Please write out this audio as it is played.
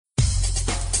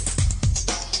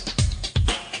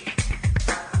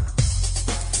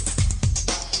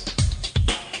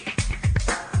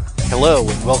Hello,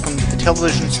 and welcome to the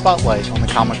Television Spotlight on the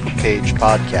Comic Book Page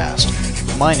podcast.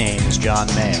 My name is John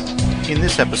Mayo. In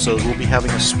this episode, we'll be having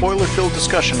a spoiler-filled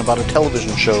discussion about a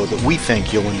television show that we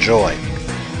think you'll enjoy.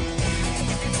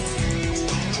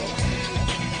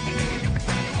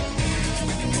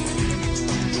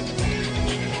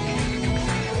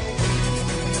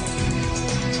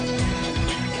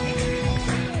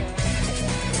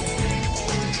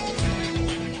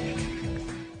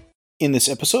 In this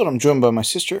episode, I'm joined by my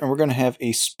sister, and we're going to have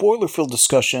a spoiler-filled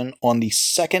discussion on the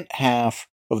second half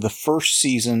of the first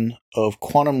season of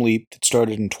Quantum Leap that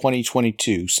started in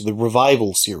 2022, so the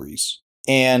Revival series.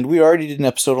 And we already did an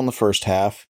episode on the first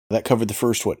half. That covered the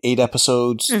first, 8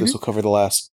 episodes? Mm-hmm. This will cover the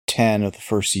last 10 of the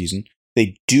first season.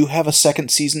 They do have a second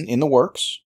season in the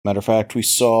works. Matter of fact, we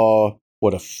saw,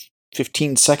 a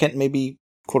 15-second, maybe,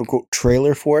 quote-unquote,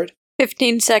 trailer for it?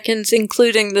 15 seconds,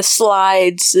 including the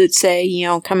slides that say,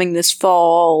 coming this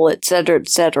fall,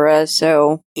 etc.,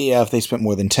 so... Yeah, if they spent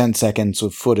more than 10 seconds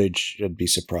of footage, I'd be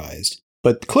surprised.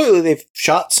 But clearly they've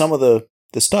shot some of the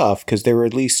stuff, because there were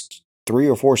at least 3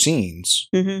 or 4 scenes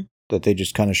that they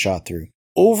just kind of shot through.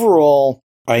 Overall,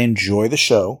 I enjoy the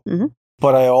show,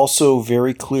 but I also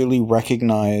very clearly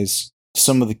recognize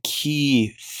some of the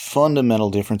key fundamental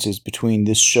differences between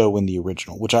this show and the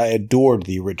original, which I adored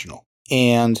the original.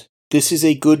 And this is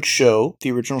a good show.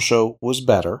 The original show was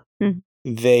better.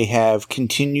 They have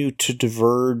continued to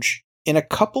diverge in a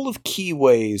couple of key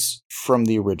ways from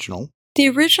the original. The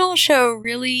original show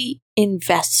really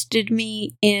invested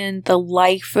me in the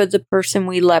life of the person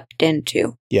we leapt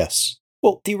into. Yes.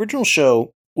 Well, the original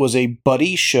show was a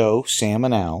buddy show, Sam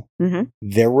and Al,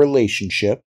 their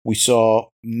relationship. We saw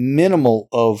minimal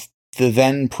of the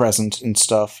then present and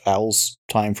stuff, Al's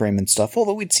time frame and stuff,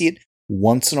 although we'd see it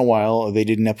once in a while. They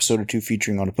did an episode or two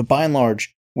featuring on it, but by and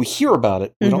large, we hear about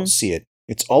it, we don't see it.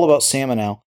 It's all about Sam and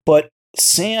Al, but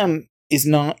Sam is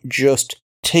not just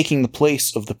taking the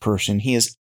place of the person, he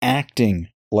is acting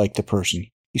like the person.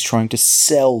 He's trying to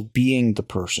sell being the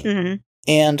person.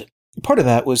 And part of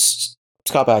that was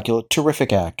Scott Bakula,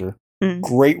 terrific actor,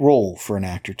 great role for an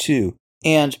actor too.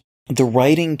 And the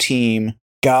writing team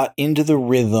got into the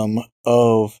rhythm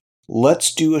of,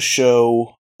 let's do a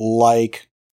show like,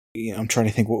 I'm trying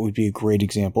to think what would be a great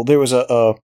example. There was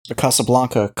a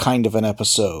Casablanca kind of an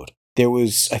episode. There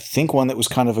was, I think, one that was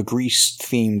kind of a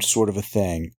Grease-themed sort of a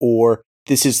thing. Or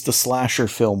this is the slasher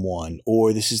film one.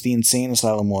 Or this is the Insane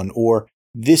Asylum one. Or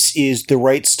this is The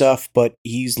Right Stuff, but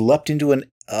he's leapt into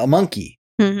a monkey.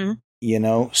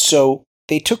 So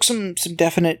they took some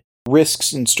definite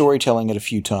risks in storytelling it a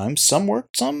few times. Some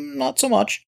worked, some not so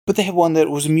much. But they had one that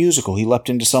was a musical. He leapt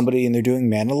into somebody and they're doing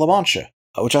Man in La Mancha,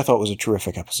 which I thought was a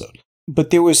terrific episode.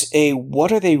 But there was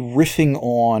what are they riffing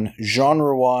on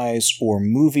genre-wise or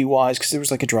movie-wise? Because there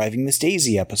was like a Driving Miss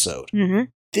Daisy episode.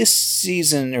 This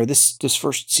season, or this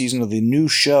first season of the new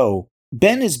show,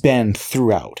 Ben is Ben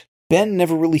throughout. Ben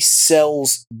never really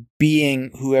sells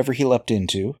being whoever he leapt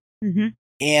into.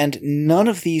 And none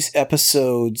of these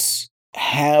episodes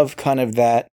have kind of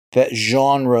that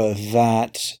genre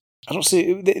that,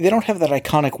 they don't have that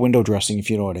iconic window dressing, if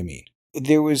you know what I mean.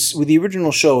 There was, with the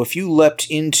original show, if you leapt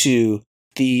into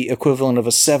the equivalent of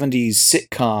a 70s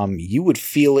sitcom, you would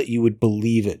feel it, you would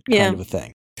believe it, kind of a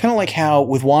thing. Kind of like how,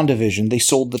 with WandaVision, they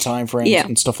sold the time frames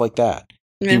and stuff like that.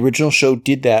 The original show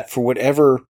did that for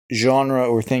whatever genre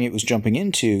or thing it was jumping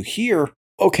into. Here,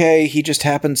 okay, he just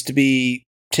happens to be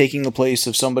taking the place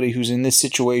of somebody who's in this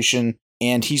situation,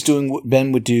 and he's doing what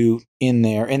Ben would do in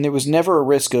there. And there was never a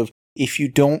risk of, if you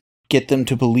don't get them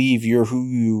to believe you're who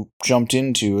you jumped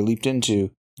into or leaped into,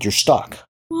 you're stuck.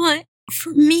 Well,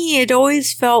 for me, it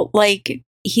always felt like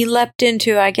he leapt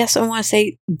into, I guess I want to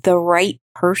say, the right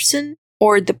person,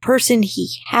 or the person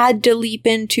he had to leap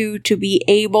into to be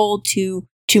able to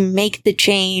make the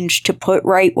change, to put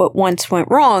right what once went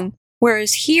wrong.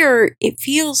 Whereas here, it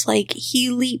feels like he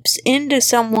leaps into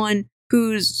someone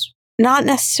who's not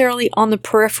necessarily on the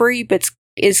periphery, but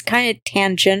is kind of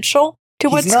tangential to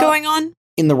what's going on.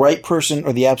 In the right person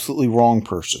or the absolutely wrong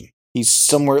person. He's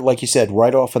somewhere, like you said,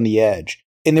 right off on the edge.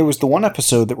 And there was the one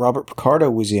episode that Robert Picardo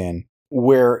was in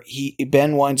where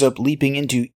Ben winds up leaping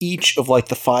into each of like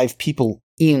the 5 people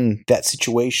in that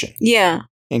situation. Yeah.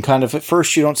 And kind of, at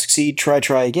first you don't succeed, try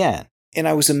again. And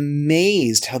I was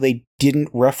amazed how they didn't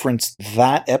reference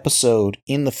that episode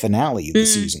in the finale of the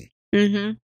season.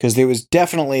 Because there was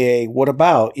definitely a, what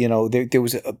about,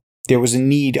 there was a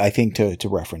need, I think, to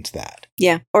reference that.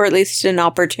 Yeah, or at least an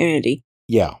opportunity.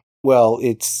 Yeah. Well,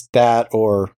 it's that,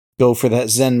 or go for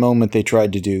that Zen moment they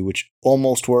tried to do, which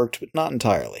almost worked, but not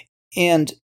entirely.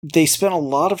 And they spent a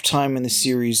lot of time in the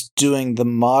series doing the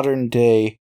modern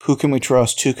day, who can we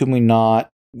trust, who can we not,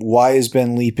 why is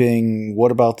Ben leaping?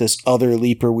 What about this other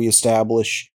leaper we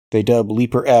establish? They dub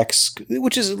Leaper X,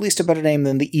 which is at least a better name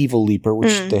than the evil Leaper,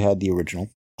 which they had the original.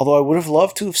 Although I would have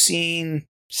loved to have seen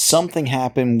something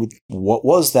happen with what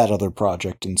was that other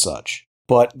project and such.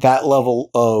 But that level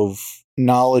of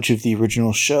knowledge of the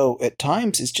original show at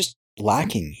times is just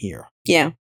lacking here.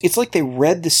 Yeah. It's like they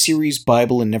read the series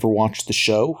Bible and never watched the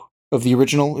show of the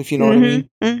original, if you know what I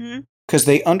mean. Because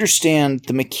they understand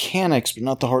the mechanics, but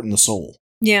not the heart and the soul.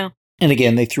 Yeah. And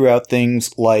again, they threw out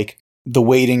things like the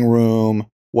waiting room,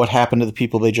 what happened to the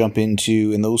people they jump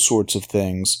into, and those sorts of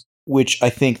things, which I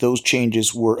think those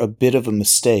changes were a bit of a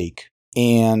mistake.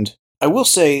 And I will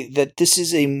say that this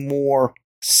is a more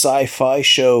sci-fi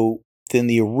show than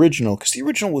the original, because the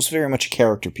original was very much a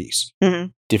character piece.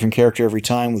 Different character every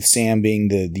time, with Sam being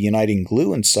the uniting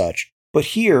glue and such. But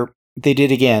here, they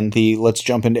did again the let's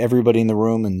jump into everybody in the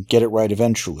room and get it right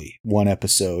eventually, one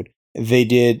episode. They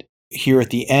did here at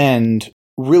the end,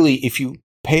 really, if you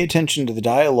pay attention to the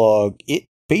dialogue, it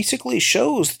basically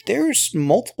shows there's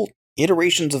multiple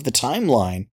iterations of the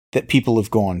timeline that people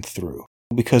have gone through.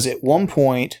 Because at one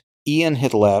point, Ian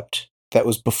had leapt, that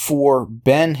was before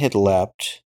Ben had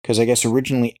leapt, because I guess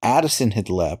originally Addison had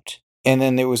leapt, and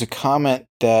then there was a comment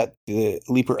that the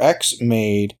Leaper X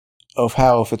made of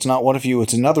how if it's not one of you,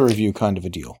 it's another of you kind of a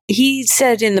deal. He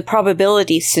said in the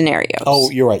probability scenarios. Oh,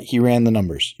 you're right. He ran the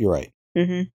numbers. You're right.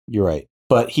 You're right.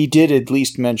 But he did at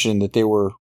least mention that there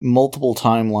were multiple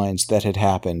timelines that had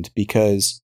happened,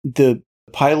 because the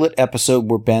pilot episode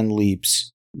where Ben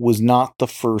leaps was not the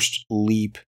first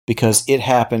leap, because it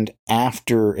happened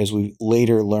after, as we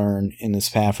later learn in this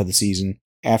half of the season,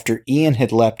 after Ian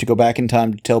had leapt to go back in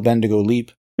time to tell Ben to go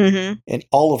leap. And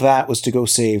all of that was to go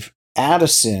save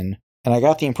Addison, and I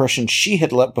got the impression she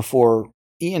had leapt before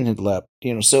Ian had leapt.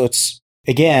 So it's,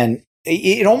 again,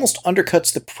 it almost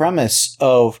undercuts the premise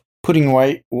of putting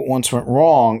right what once went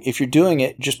wrong if you're doing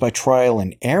it just by trial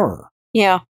and error.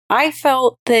 Yeah. I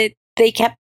felt that they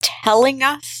kept telling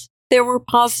us there were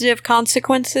positive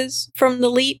consequences from the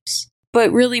leaps,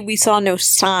 but really we saw no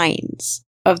signs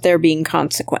of there being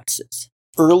consequences.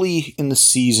 Early in the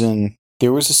season,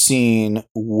 there was a scene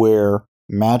where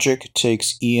Magic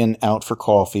takes Ian out for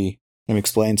coffee and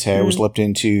explains, hey, I was leapt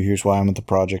into, here's why I'm at the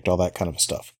project, all that kind of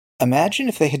stuff. Imagine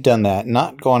if they had done that,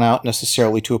 not gone out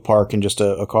necessarily to a park in just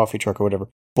a coffee truck or whatever,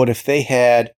 but if they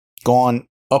had gone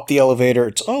up the elevator,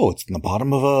 it's in the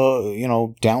bottom of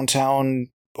a, downtown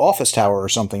office tower or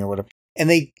something or whatever. And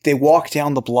they walk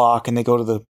down the block and they go to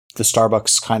the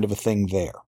Starbucks kind of a thing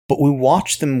there. But we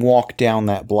watch them walk down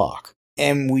that block.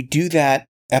 And we do that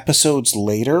episodes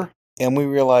later, and we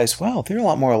realize, wow, there are a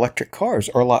lot more electric cars,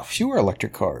 or a lot fewer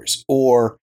electric cars,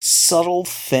 or subtle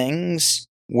things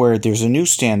where there's a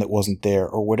newsstand that wasn't there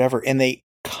or whatever, and they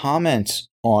comment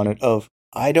on it of,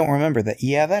 I don't remember that.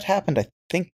 Yeah, that happened, I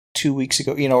think, 2 weeks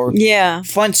ago, or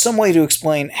find some way to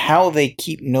explain how they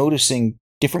keep noticing,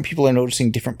 different people are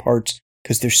noticing different parts,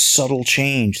 because there's subtle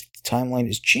change. The timeline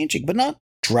is changing, but not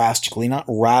drastically, not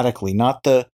radically,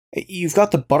 you've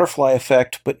got the butterfly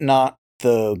effect, but not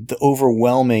the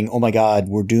overwhelming, oh my god,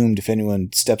 we're doomed if anyone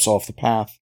steps off the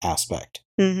path aspect.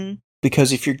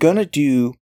 Because if you're going to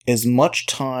do as much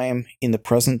time in the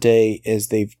present day as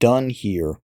they've done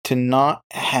here, to not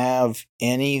have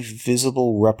any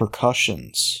visible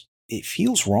repercussions, it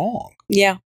feels wrong.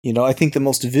 Yeah. I think the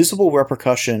most visible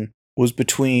repercussion was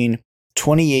between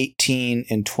 2018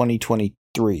 and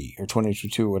 2023, or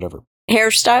 2022, or whatever.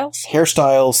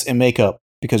 Hairstyles and makeup,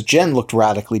 because Jen looked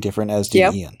radically different, as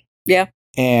did Ian. Yeah.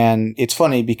 And it's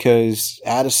funny because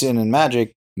Addison and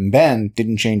Magic and Ben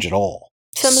didn't change at all.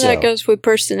 Some of that goes with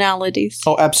personalities.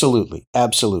 Oh, absolutely.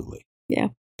 Absolutely. Yeah.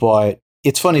 But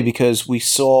it's funny because we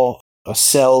saw a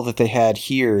cell that they had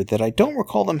here that I don't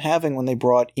recall them having when they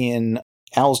brought in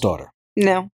Al's daughter.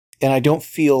 No. And I don't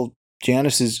feel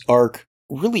Janice's arc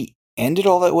really ended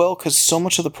all that well, because so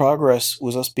much of the progress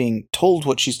was us being told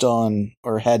what she's done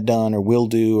or had done or will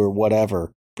do or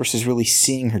whatever, versus really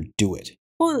seeing her do it.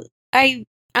 Well, I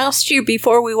asked you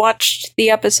before we watched the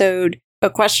episode a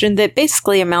question that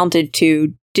basically amounted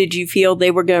to, did you feel they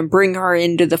were going to bring her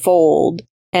into the fold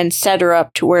and set her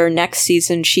up to where next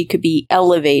season she could be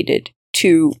elevated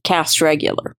to cast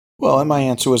regular? Well, and my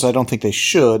answer was I don't think they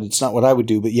should. It's not what I would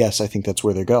do, but yes, I think that's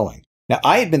where they're going. Now,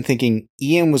 I had been thinking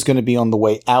Ian was going to be on the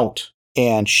way out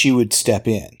and she would step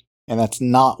in, and that's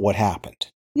not what happened.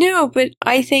 No, but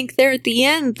I think there at the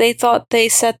end, they thought they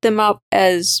set them up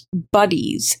as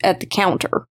buddies at the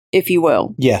counter, if you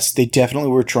will. Yes, they definitely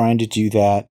were trying to do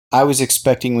that. I was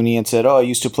expecting when Ian said, I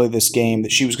used to play this game,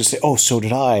 that she was going to say, oh, so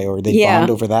did I, or they'd bond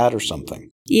over that or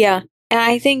something. Yeah, and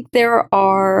I think there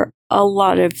are a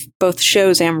lot of both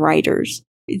shows and writers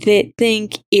that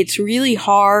think it's really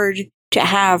hard to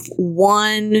have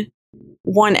one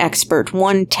expert,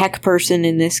 one tech person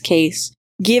in this case,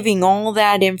 giving all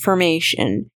that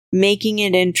information, making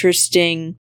it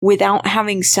interesting without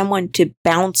having someone to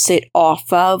bounce it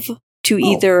off of, to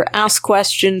either ask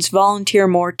questions, volunteer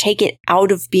more, take it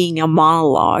out of being a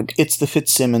monologue. It's the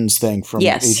Fitzsimmons thing from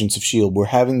Agents of S.H.I.E.L.D. Where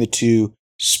having the two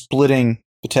splitting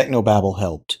the technobabble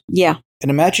helped. Yeah. And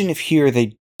imagine if here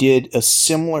they did a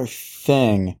similar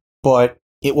thing, but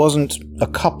it wasn't a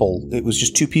couple, it was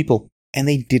just two people, and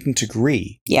they didn't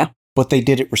agree. Yeah. But they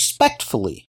did it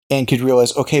respectfully and could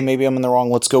realize, okay, maybe I'm in the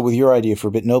wrong, let's go with your idea for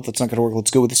a bit. Nope, that's not going to work,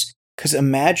 let's go with this. Because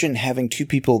imagine having two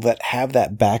people that have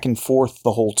that back and forth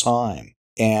the whole time.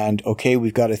 And, okay,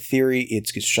 we've got a theory,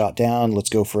 it gets shot down, let's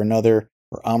go for another.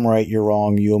 Or I'm right, you're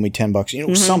wrong, you owe me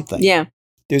 $10. Something. Yeah.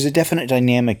 There's a definite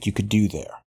dynamic you could do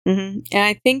there. Mm-hmm. And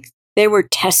I think they were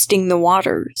testing the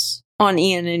waters on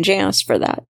Ian and Janice for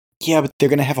that. Yeah, but they're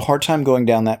going to have a hard time going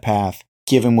down that path,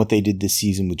 given what they did this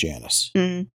season with Janice.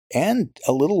 Mm-hmm. And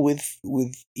a little with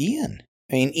Ian.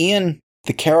 I mean, Ian,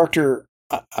 the character,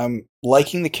 I'm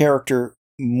liking the character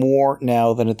more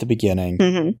now than at the beginning.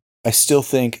 Mm-hmm. I still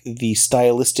think the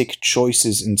stylistic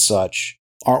choices and such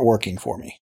aren't working for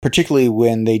me. Particularly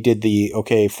when they did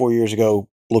 4 years ago,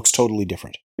 looks totally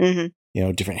different.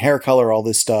 Mm-hmm. Different hair color, all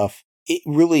this stuff. It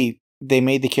really, they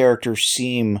made the character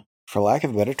seem, for lack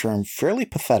of a better term, fairly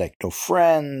pathetic. No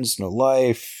friends, no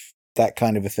life, that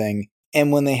kind of a thing.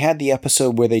 And when they had the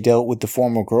episode where they dealt with the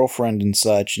former girlfriend and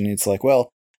such, and it's like, well,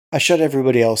 I shut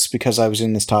everybody else because I was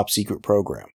in this top secret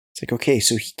program. It's like, okay,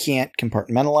 so he can't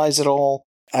compartmentalize it all?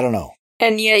 I don't know.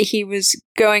 And yet he was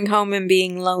going home and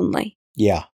being lonely.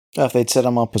 Yeah. If they'd set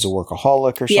him up as a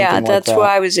workaholic or something like that. Yeah, that's what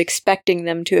I was expecting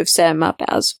them to have set him up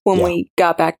as when we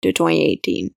got back to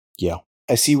 2018. Yeah.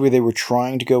 I see where they were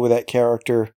trying to go with that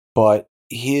character, but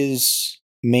his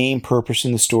main purpose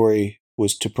in the story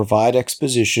was to provide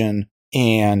exposition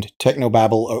and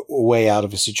technobabble a way out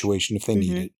of a situation if they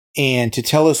need it. And to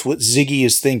tell us what Ziggy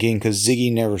is thinking, because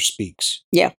Ziggy never speaks.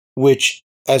 Yeah. Which,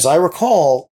 as I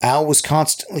recall, Al was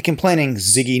constantly complaining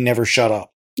Ziggy never shut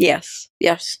up. Yes.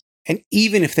 And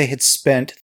even if they had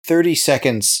spent 30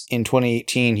 seconds in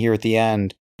 2018 here at the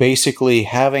end, basically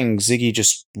having Ziggy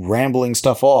just rambling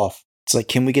stuff off, it's like,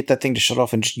 can we get that thing to shut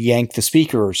off and just yank the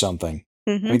speaker or something?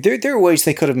 Mm-hmm. I mean, there are ways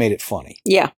they could have made it funny.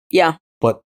 Yeah.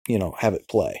 But, have it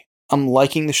play. I'm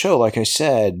liking the show, like I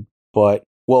said, but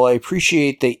while I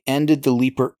appreciate they ended the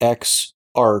Leaper X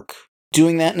arc,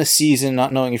 doing that in a season,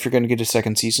 not knowing if you're going to get a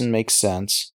second season makes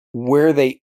sense. Where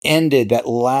they ended that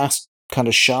last kind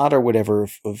of shot or whatever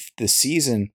of the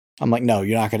season, I'm like, no,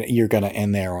 you're gonna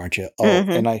end there, aren't you? Oh,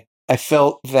 and I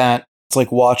felt that it's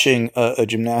like watching a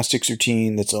gymnastics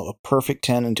routine that's a perfect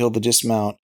 10 until the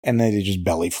dismount, and then they just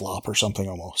belly flop or something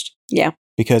almost. Yeah.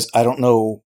 Because I don't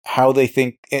know how they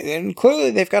think, and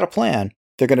clearly they've got a plan.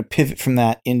 They're going to pivot from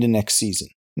that into next season.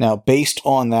 Now, based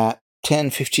on that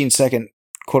 10, 15 second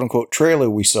quote-unquote trailer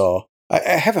we saw, I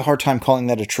have a hard time calling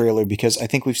that a trailer because I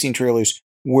think we've seen trailers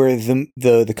where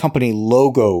the company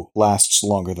logo lasts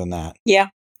longer than that. Yeah.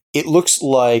 It looks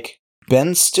like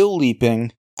Ben's still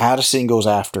leaping, Addison goes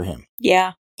after him.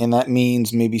 Yeah. And that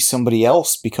means maybe somebody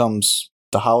else becomes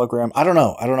the hologram. I don't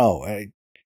know.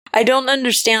 I don't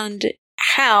understand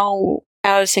how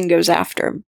Addison goes after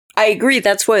him. I agree,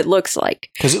 that's what it looks like.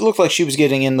 Because it looked like she was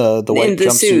getting in the white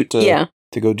jumpsuit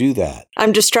to go do that.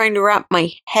 I'm just trying to wrap my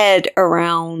head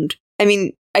around,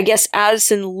 I guess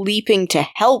Addison leaping to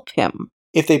help him.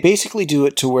 If they basically do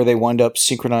it to where they wind up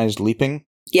synchronized leaping,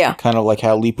 kind of like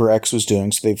how Leaper X was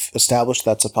doing, so they've established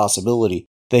that's a possibility,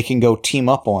 they can go team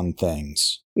up on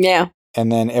things. Yeah.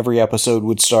 And then every episode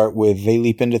would start with they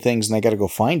leap into things and they got to go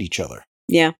find each other.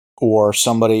 Yeah. Or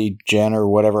somebody, Jen or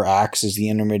whatever, acts as the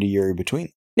intermediary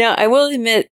between. Now, I will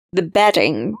admit the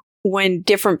betting when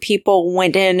different people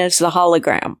went in as the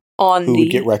hologram on Who would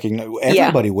get recognized.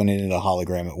 Everybody went in a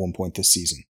hologram at one point this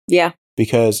season. Yeah.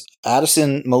 Because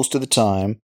Addison, most of the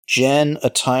time, Jen, a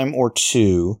time or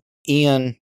two,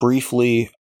 Ian,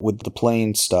 briefly with the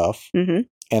plane stuff, and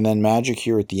then Magic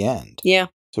here at the end. Yeah.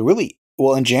 So really,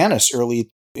 and Janice early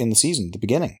in the season, the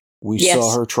beginning, we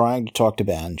saw her trying to talk to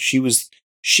Ben. She was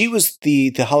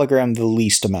the hologram the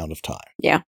least amount of time.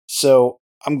 Yeah. So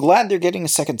I'm glad they're getting a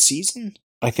second season.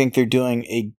 I think they're doing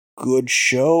a good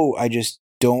show. I just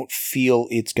don't feel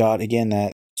it's got, again,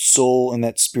 that soul and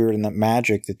that spirit and that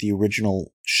magic that the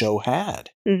original show had.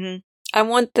 I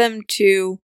want them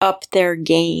to up their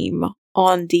game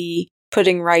on the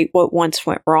putting right what once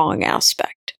went wrong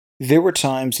aspect. There were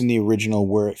times in the original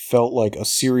where it felt like a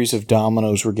series of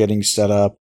dominoes were getting set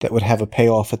up that would have a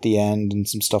payoff at the end and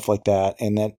some stuff like that,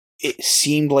 and that it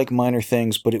seemed like minor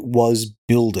things, but it was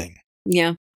building.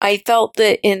 Yeah. I felt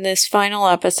that in this final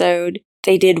episode,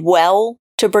 they did well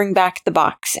to bring back the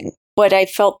boxing. But I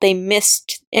felt they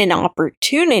missed an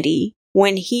opportunity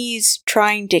when he's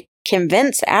trying to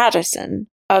convince Addison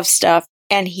of stuff,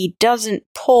 and he doesn't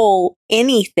pull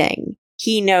anything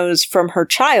he knows from her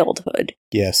childhood.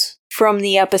 Yes. From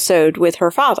the episode with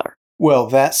her father. Well,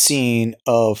 that scene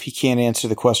of he can't answer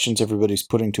the questions everybody's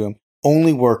putting to him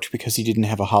only worked because he didn't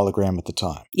have a hologram at the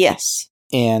time. Yes.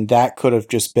 And that could have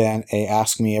just been a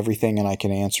ask me everything and I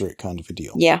can answer it kind of a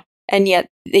deal. Yeah. And yet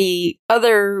the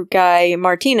other guy,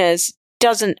 Martinez,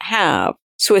 doesn't have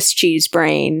Swiss cheese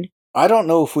brain. I don't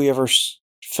know if we ever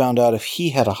found out if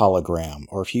he had a hologram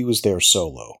or if he was there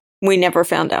solo. We never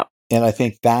found out. And I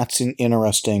think that's an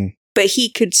interesting... But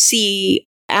he could see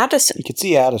Addison. He could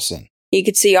see Addison. He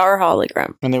could see our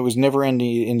hologram. And there was never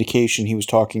any indication he was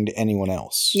talking to anyone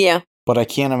else. Yeah. But I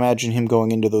can't imagine him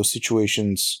going into those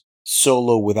situations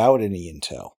solo without any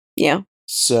intel. Yeah.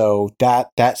 So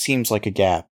that seems like a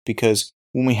gap, because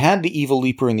when we had the Evil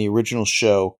Leaper in the original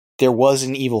show, there was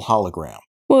an evil hologram.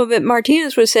 Well, but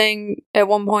Martinez was saying at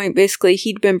one point, basically,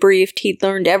 he'd been briefed, he'd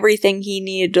learned everything he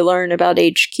needed to learn about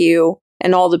HQ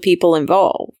and all the people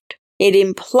involved. It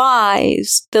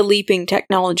implies the leaping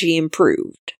technology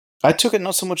improved. I took it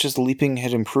not so much as the leaping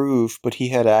had improved, but he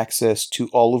had access to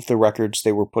all of the records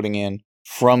they were putting in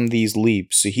from these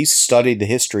leaps. So he studied the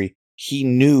history. He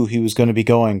knew he was going to be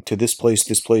going to this place,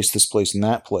 this place, this place, and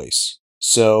that place.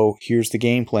 So here's the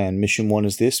game plan. Mission 1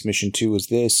 is this, Mission 2 is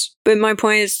this. But my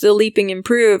point is the leaping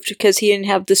improved because he didn't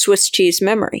have the Swiss cheese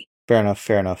memory. Fair enough,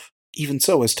 fair enough. Even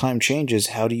so, as time changes,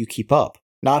 how do you keep up?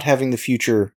 Not having the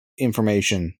future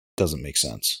information doesn't make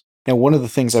sense. Now, one of the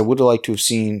things I would like to have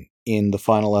seen in the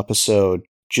final episode,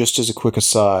 just as a quick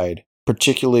aside,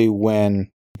 particularly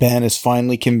when Ben is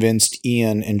finally convinced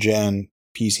Ian and Jen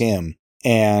he's him,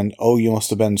 and, oh, you must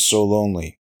have been so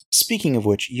lonely. Speaking of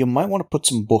which, you might want to put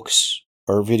some books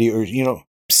or video, or,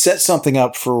 set something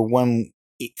up for when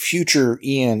future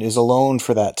Ian is alone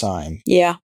for that time.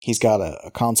 Yeah. He's got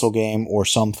a console game or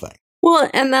something. Well,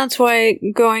 and that's why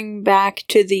going back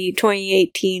to the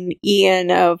 2018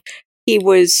 Ian of he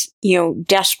was,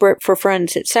 desperate for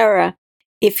friends, etc.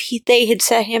 If they had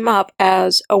set him up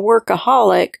as a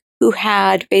workaholic who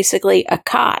had basically a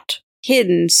cot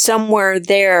hidden somewhere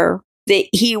there that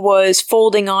he was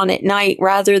folding on at night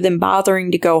rather than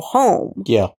bothering to go home.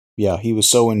 Yeah, he was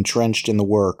so entrenched in the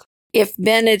work. If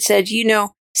Ben had said,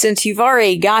 since you've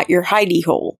already got your hidey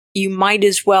hole, you might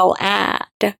as well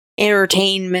add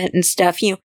entertainment and stuff,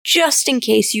 just in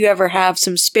case you ever have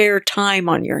some spare time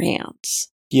on your hands.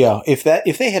 Yeah, if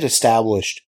they had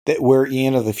established that where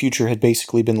Ian of the future had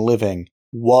basically been living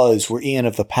was where Ian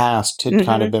of the past had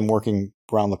kind of been working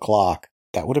around the clock,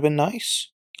 that would have been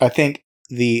nice. I think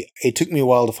it took me a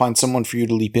while to find someone for you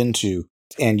to leap into,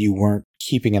 and you weren't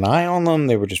keeping an eye on them,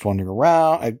 they were just wandering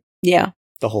around. Yeah.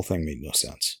 The whole thing made no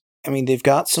sense. I mean, they've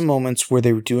got some moments where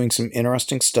they were doing some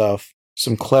interesting stuff,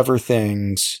 some clever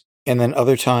things, and then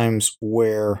other times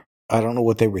where I don't know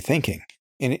what they were thinking.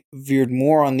 And it veered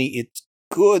more on the it's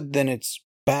good than it's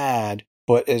bad,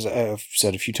 but as I've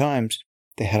said a few times,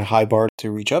 they had a high bar to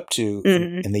reach up to,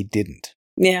 and they didn't.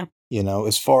 Yeah.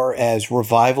 As far as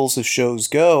revivals of shows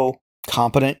go,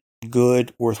 competent,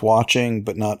 good, worth watching,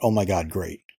 but not, oh my god,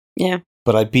 great. Yeah.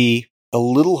 But I'd be a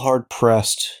little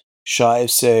hard-pressed, shy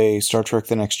of, say, Star Trek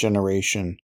The Next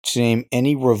Generation, to name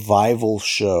any revival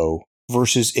show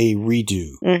versus a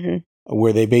redo,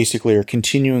 where they basically are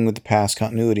continuing with the past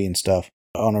continuity and stuff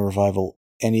on a revival,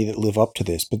 any that live up to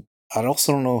this. But I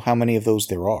also don't know how many of those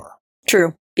there are.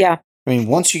 True. Yeah. I mean,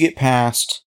 once you get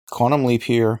past Quantum Leap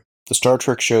here, the Star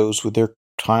Trek shows with their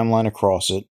timeline across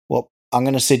it, well, I'm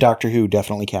going to say Doctor Who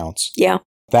definitely counts. Yeah.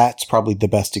 That's probably the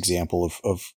best example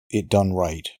of it done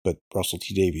right, but Russell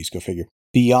T. Davies, go figure.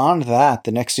 Beyond that,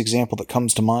 the next example that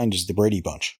comes to mind is the Brady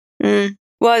Bunch. Well,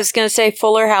 I was going to say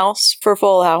Fuller House for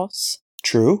Full House.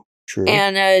 True.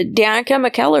 And Danica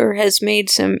McKellar has made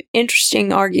some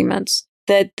interesting arguments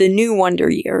that the new Wonder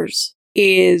Years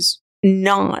is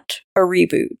not a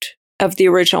reboot of the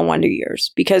original Wonder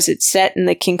Years because it's set in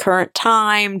the concurrent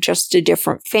time, just a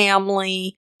different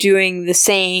family, doing the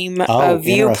same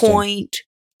viewpoint.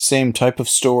 Same type of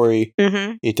story.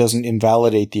 It doesn't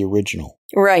invalidate the original.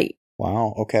 Right.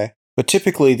 Wow, okay. But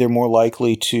typically they're more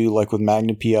likely to, like with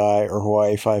Magnum P.I. or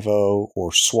Hawaii Five-0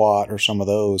 or SWAT or some of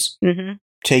those,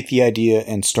 take the idea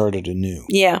and start it anew.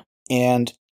 Yeah.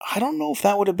 And I don't know if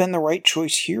that would have been the right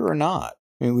choice here or not.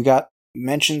 I mean, we got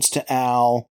mentions to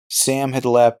Al. Sam had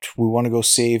leapt. We want to go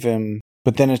save him.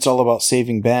 But then it's all about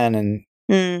saving Ben,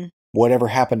 and whatever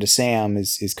happened to Sam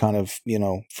is kind of,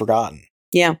 forgotten.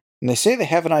 Yeah. And they say they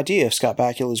have an idea if Scott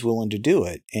Bakula is willing to do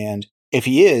it. And if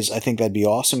he is, I think that'd be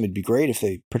awesome. It'd be great if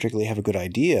they particularly have a good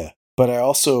idea. But I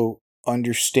also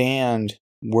understand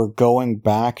we're going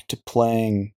back to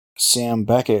playing Sam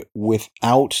Beckett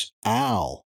without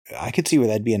Al. I could see where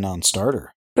that'd be a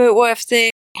non-starter. But what if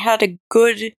they had a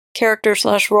good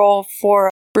character/role for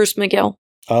Bruce McGill?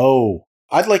 Oh,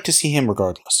 I'd like to see him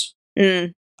regardless.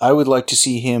 I would like to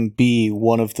see him be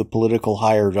one of the political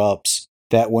hired-ups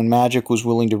that when Magic was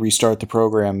willing to restart the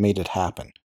program, made it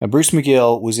happen. Now, Bruce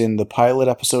McGill was in the pilot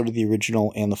episode of the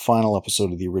original and the final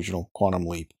episode of the original Quantum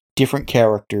Leap. Different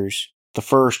characters. The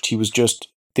first,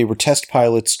 they were test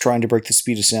pilots trying to break the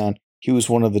speed of sound. He was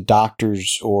one of the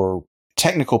doctors or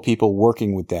technical people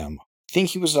working with them. I think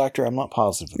he was a doctor, I'm not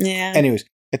positive. Yeah. Anyways,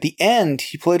 at the end,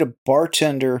 he played a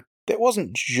bartender that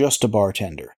wasn't just a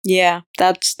bartender. Yeah,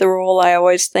 that's the role I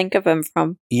always think of him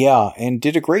from. Yeah, and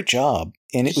did a great job.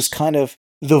 And it was kind of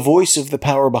the voice of the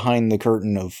power behind the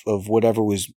curtain of whatever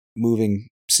was moving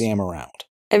Sam around.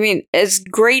 I mean, as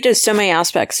great as so many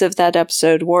aspects of that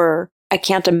episode were, I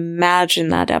can't imagine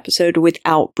that episode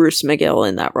without Bruce McGill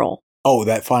in that role. Oh,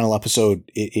 that final episode,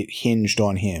 it hinged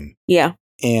on him. Yeah.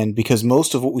 And because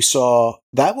most of what we saw,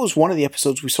 that was one of the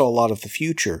episodes we saw a lot of the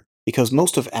future. Because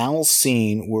most of Al's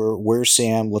scene were, where's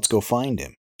Sam? Let's go find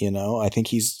him. You know, I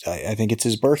think it's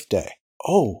his birthday.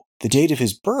 Oh, the date of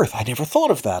his birth. I never thought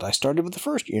of that. I started with the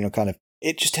first,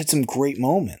 it just had some great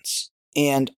moments.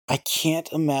 And I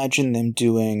can't imagine them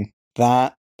doing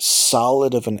that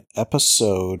solid of an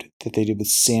episode that they did with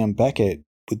Sam Beckett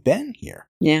with Ben here.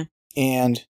 Yeah.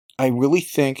 And I really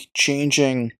think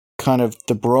changing kind of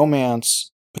the bromance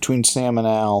between Sam and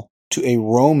Al to a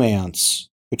romance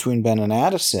between Ben and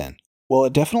Addison, well,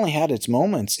 it definitely had its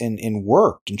moments and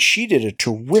worked, and she did a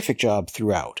terrific job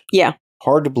throughout. Yeah.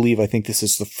 Hard to believe I think this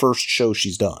is the first show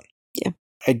she's done. Yeah.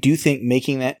 I do think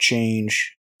making that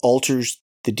change alters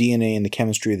the DNA and the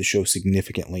chemistry of the show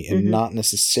significantly, and not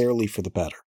necessarily for the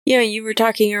better. Yeah, you were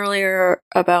talking earlier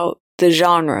about the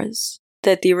genres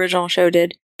that the original show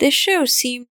did. This show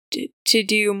seemed to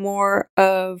do more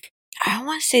of, I don't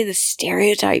want to say the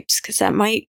stereotypes, because that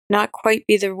might not quite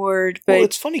be the word, but... Well,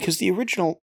 it's funny, because the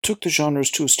original took the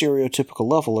genres to a stereotypical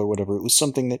level or whatever. It was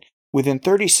something that, within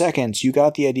 30 seconds, you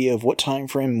got the idea of what time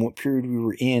frame and what period we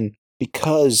were in,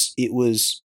 because it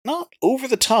was not over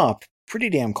the top, pretty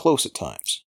damn close at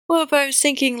times. Well, but I was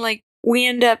thinking, like, we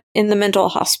end up in the mental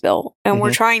hospital, and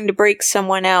we're trying to break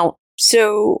someone out,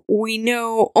 so we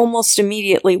know almost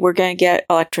immediately we're going to get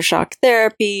electroshock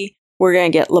therapy, we're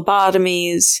going to get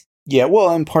lobotomies. Yeah, well,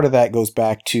 and part of that goes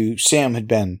back to Sam had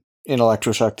been in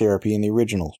electroshock therapy in the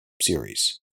original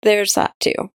series. There's that,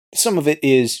 too. Some of it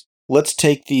is, let's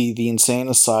take the insane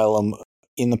asylum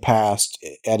in the past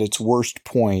at its worst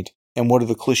point, and what are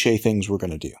the cliche things we're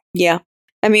going to do? Yeah.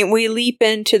 I mean, we leap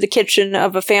into the kitchen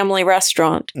of a family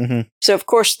restaurant. So, of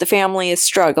course, the family is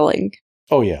struggling.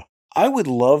 Oh, yeah. I would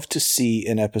love to see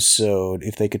an episode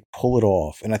if they could pull it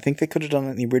off, and I think they could have done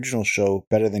it in the original show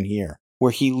better than here,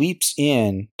 where he leaps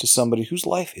in to somebody whose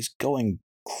life is going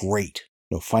great.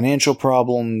 No financial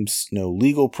problems, no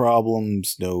legal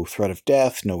problems, no threat of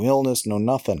death, no illness, no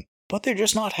nothing. But they're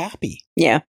just not happy.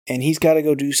 Yeah. And he's got to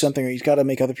go do something, or he's got to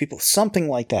make other people, something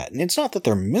like that. And it's not that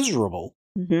they're miserable,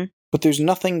 but there's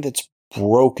nothing that's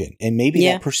broken. And maybe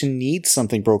that person needs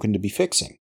something broken to be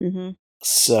fixing.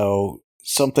 So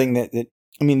something that,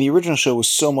 I mean, the original show was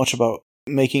so much about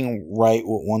making right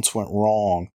what once went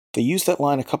wrong. They used that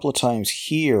line a couple of times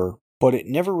here, but it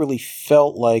never really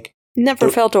felt like...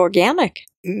 felt organic.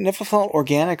 Never felt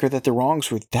organic, or that the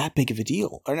wrongs were that big of a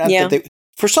deal. Or not that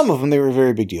for some of them, they were a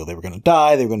very big deal. They were going to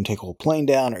die, they were going to take a whole plane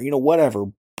down, or, whatever.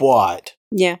 But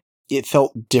it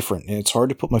felt different, and it's hard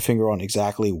to put my finger on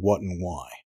exactly what and why.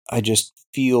 I just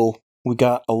feel we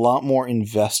got a lot more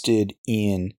invested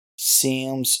in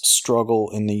Sam's struggle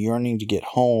and the yearning to get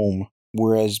home,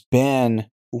 whereas Ben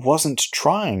wasn't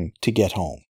trying to get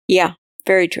home. Yeah,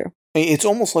 very true. It's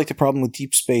almost like the problem with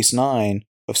Deep Space Nine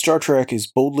of Star Trek is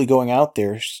boldly going out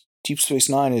there. Deep Space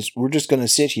Nine is, we're just going to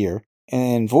sit here.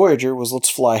 And Voyager was, let's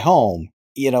fly home.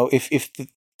 If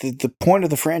the point of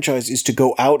the franchise is to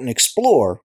go out and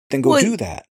explore, then go do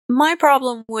that. My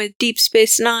problem with Deep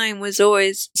Space Nine was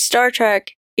always Star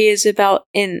Trek is about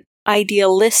an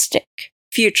idealistic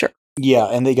future. Yeah,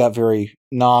 and they got very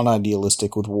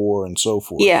non-idealistic with war and so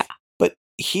forth. Yeah. But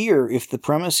here, if the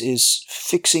premise is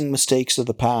fixing mistakes of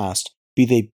the past, be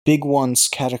they big ones,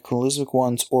 cataclysmic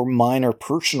ones, or minor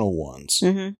personal ones,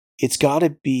 it's got to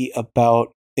be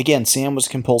about, again, Sam was a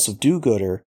compulsive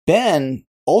do-gooder. Ben,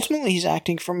 ultimately, he's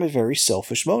acting from a very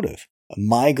selfish motive.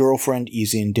 My girlfriend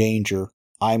is in danger.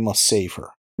 I must save her.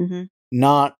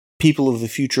 Not people of the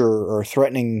future are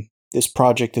threatening this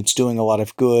project that's doing a lot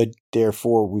of good,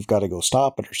 therefore we've got to go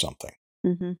stop it or something.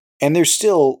 Mm-hmm. And there's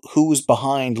still who was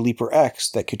behind Leaper X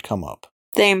that could come up.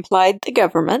 They implied the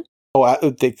government. Oh,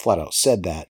 they flat out said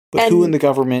that. But who in the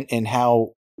government and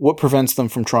what prevents them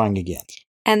from trying again?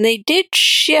 And they did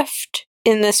shift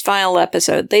in this final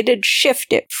episode. They did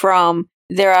shift it from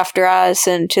they're after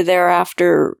Addison to they're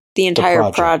after the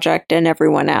entire project and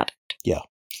everyone at it.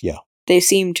 Yeah. They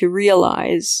seemed to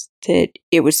realize that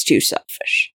it was too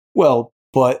selfish. Well,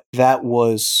 but that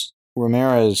was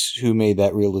Ramirez who made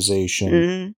that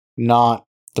realization, not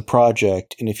the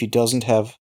project. And if he doesn't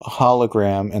have a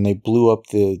hologram and they blew up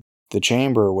the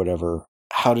chamber or whatever,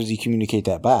 how does he communicate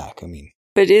that back? I mean...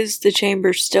 But is the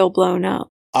chamber still blown up?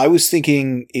 I was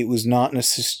thinking it was not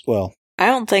necessarily... Well... I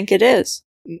don't think it is.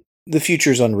 The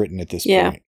future's unwritten at this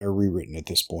point, or rewritten at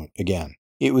this point, again.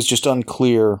 It was just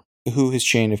unclear who his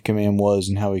chain of command was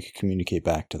and how he could communicate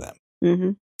back to them.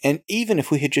 Mm-hmm. And even if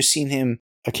we had just seen him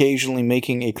occasionally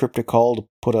making a cryptic call to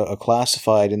put a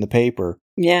classified in the paper,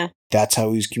 that's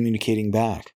how he's communicating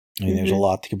back. I mean, there's a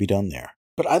lot that could be done there.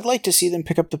 But I'd like to see them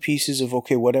pick up the pieces of,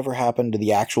 okay, whatever happened to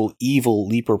the actual evil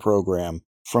Leaper program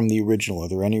from the original? Are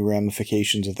there any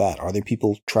ramifications of that? Are there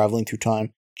people traveling through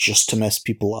time just to mess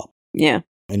people up? Yeah.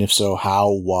 And if so,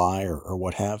 how, why, or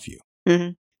what have you?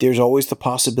 Mm-hmm. There's always the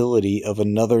possibility of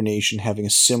another nation having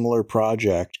a similar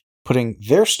project, putting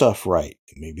their stuff right.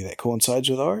 Maybe that coincides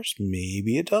with ours.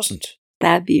 Maybe it doesn't.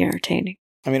 That'd be entertaining.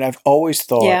 I mean, I've always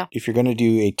thought if you're going to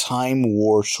do a time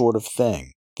war sort of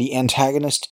thing, the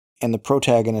antagonist and the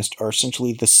protagonist are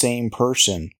essentially the same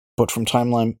person, but from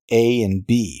timeline A and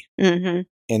B. Mm-hmm.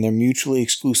 And they're mutually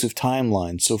exclusive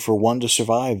timelines, so for one to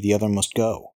survive, the other must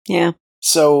go. Yeah.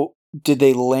 So, did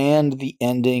they land the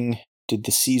ending? Did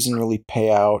the season really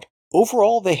pay out?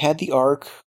 Overall, they had the arc.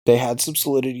 They had some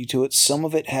solidity to it. Some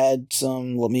of it had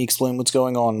some, let me explain what's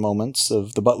going on moments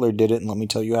of the butler did it and let me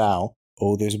tell you how.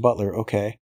 Oh, there's a butler,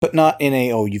 okay. But not in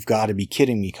a, oh, you've got to be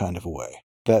kidding me kind of a way.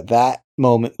 That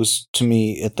moment was, to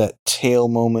me, at that tail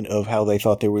moment of how they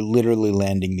thought they were literally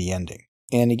landing the ending.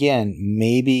 And again,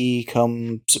 maybe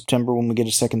come September when we get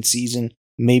a second season,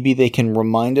 maybe they can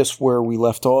remind us where we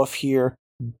left off here,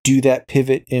 do that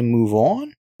pivot and move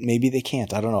on. Maybe they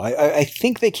can't. I don't know. I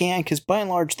think they can because by and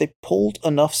large they pulled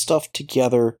enough stuff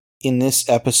together in this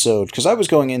episode. Because I was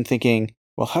going in thinking,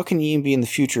 well, how can Ian be in the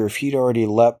future if he'd already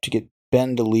leapt to get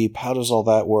Ben to leap? How does all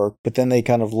that work? But then they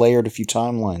kind of layered a few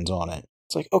timelines on it.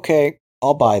 It's like, okay,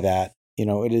 I'll buy that. You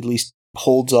know, it at least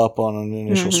holds up on an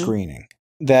initial screening.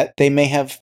 That they may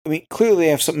have, I mean, clearly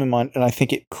they have something in mind, and I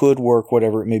think it could work,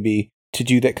 whatever it may be, to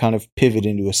do that kind of pivot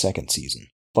into a second season.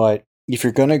 But if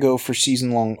you're going to go for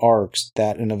season-long arcs,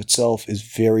 that in of itself is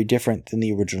very different than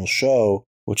the original show,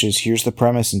 which is here's the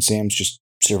premise and Sam's just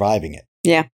surviving it.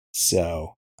 Yeah.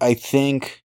 So I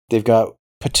think they've got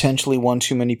potentially one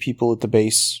too many people at the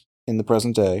base in the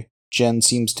present day. Jen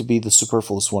seems to be the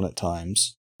superfluous one at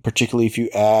times, particularly if you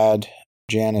add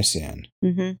Janice in.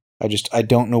 Mm-hmm. I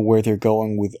don't know where they're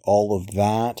going with all of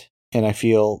that, and I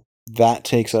feel that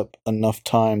takes up enough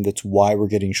time. That's why we're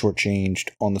getting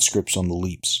shortchanged on the scripts on the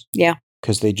leaps. Yeah.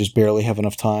 Because they just barely have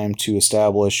enough time to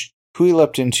establish who he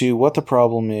leapt into, what the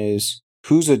problem is,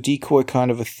 who's a decoy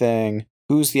kind of a thing,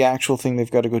 who's the actual thing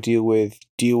they've got to go deal with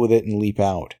it, and leap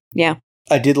out. Yeah.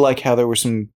 I did like how there were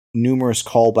some numerous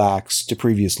callbacks to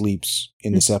previous leaps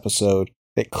in this episode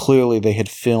that clearly they had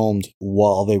filmed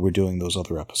while they were doing those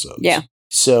other episodes. Yeah.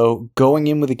 So going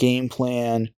in with a game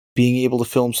plan, being able to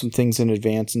film some things in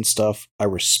advance and stuff, I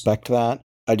respect that.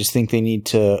 I just think they need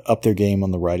to up their game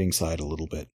on the writing side a little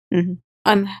bit. Mm-hmm.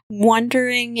 I'm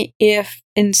wondering if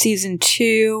in season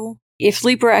 2, if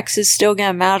Leaper X is still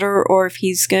going to matter or if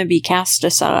he's going to be cast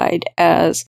aside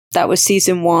as that was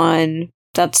season 1,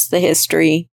 that's the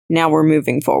history, now we're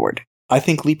moving forward. I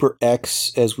think Leaper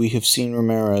X, as we have seen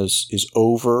Ramirez, is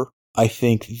over. I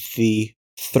think the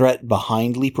threat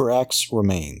behind Leaper X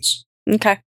remains.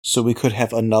 Okay. So we could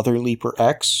have another Leaper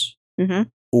X, mm-hmm.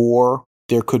 or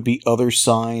there could be other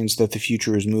signs that the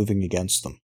future is moving against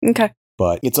them. Okay.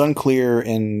 But it's unclear,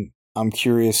 and I'm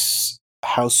curious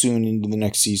how soon into the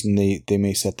next season they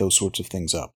may set those sorts of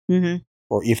things up. Mm-hmm.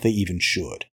 Or if they even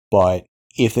should. But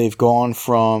if they've gone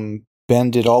from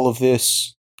Ben did all of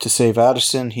this to save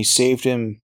Addison, he saved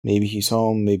him, maybe he's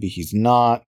home, maybe he's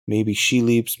not, maybe she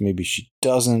leaps, maybe she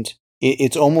doesn't.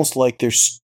 It's almost like they're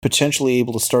potentially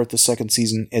able to start the second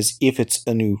season as if it's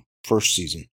a new first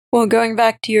season. Well, going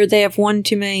back to they have one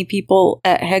too many people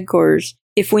at headquarters.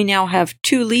 If we now have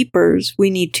 2 leapers, we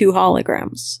need 2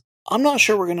 holograms. I'm not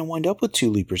sure we're going to wind up with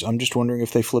 2 leapers. I'm just wondering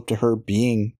if they flip to her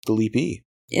being the leapee.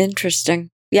 Interesting.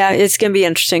 Yeah, it's going to be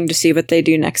interesting to see what they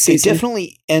do next season. It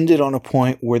definitely ended on a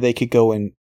point where they could go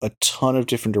in a ton of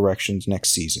different directions next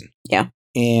season. Yeah.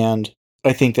 And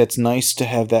I think that's nice to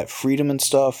have that freedom and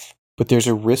stuff, but there's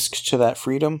a risk to that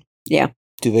freedom. Yeah.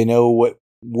 Do they know what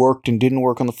worked and didn't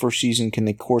work on the first season? Can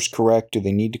they course correct? Do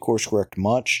they need to course correct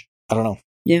much? I don't know.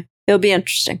 Yeah. It'll be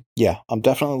interesting. Yeah, I'm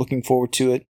definitely looking forward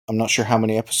to it. I'm not sure how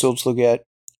many episodes they'll get.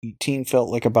 18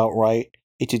 felt like about right.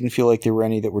 It didn't feel like there were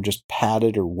any that were just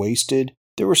padded or wasted.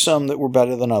 There were some that were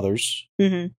better than others.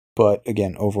 Mm-hmm. But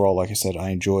again, overall, like I said,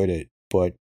 I enjoyed it.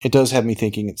 But it does have me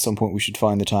thinking at some point we should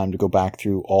find the time to go back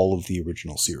through all of the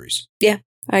original series. Yeah,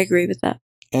 I agree with that.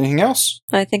 Anything else?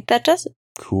 I think that does it.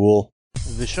 Cool.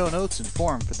 The show notes and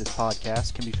forum for this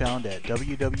podcast can be found at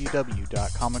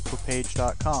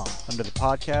www.comicbookpage.com under the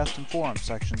podcast and forum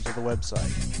sections of the website.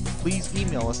 Please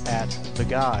email us at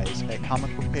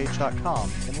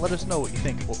theguys@comicbookpage.com and let us know what you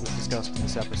think of what was discussed in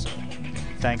this episode.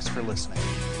 Thanks for listening.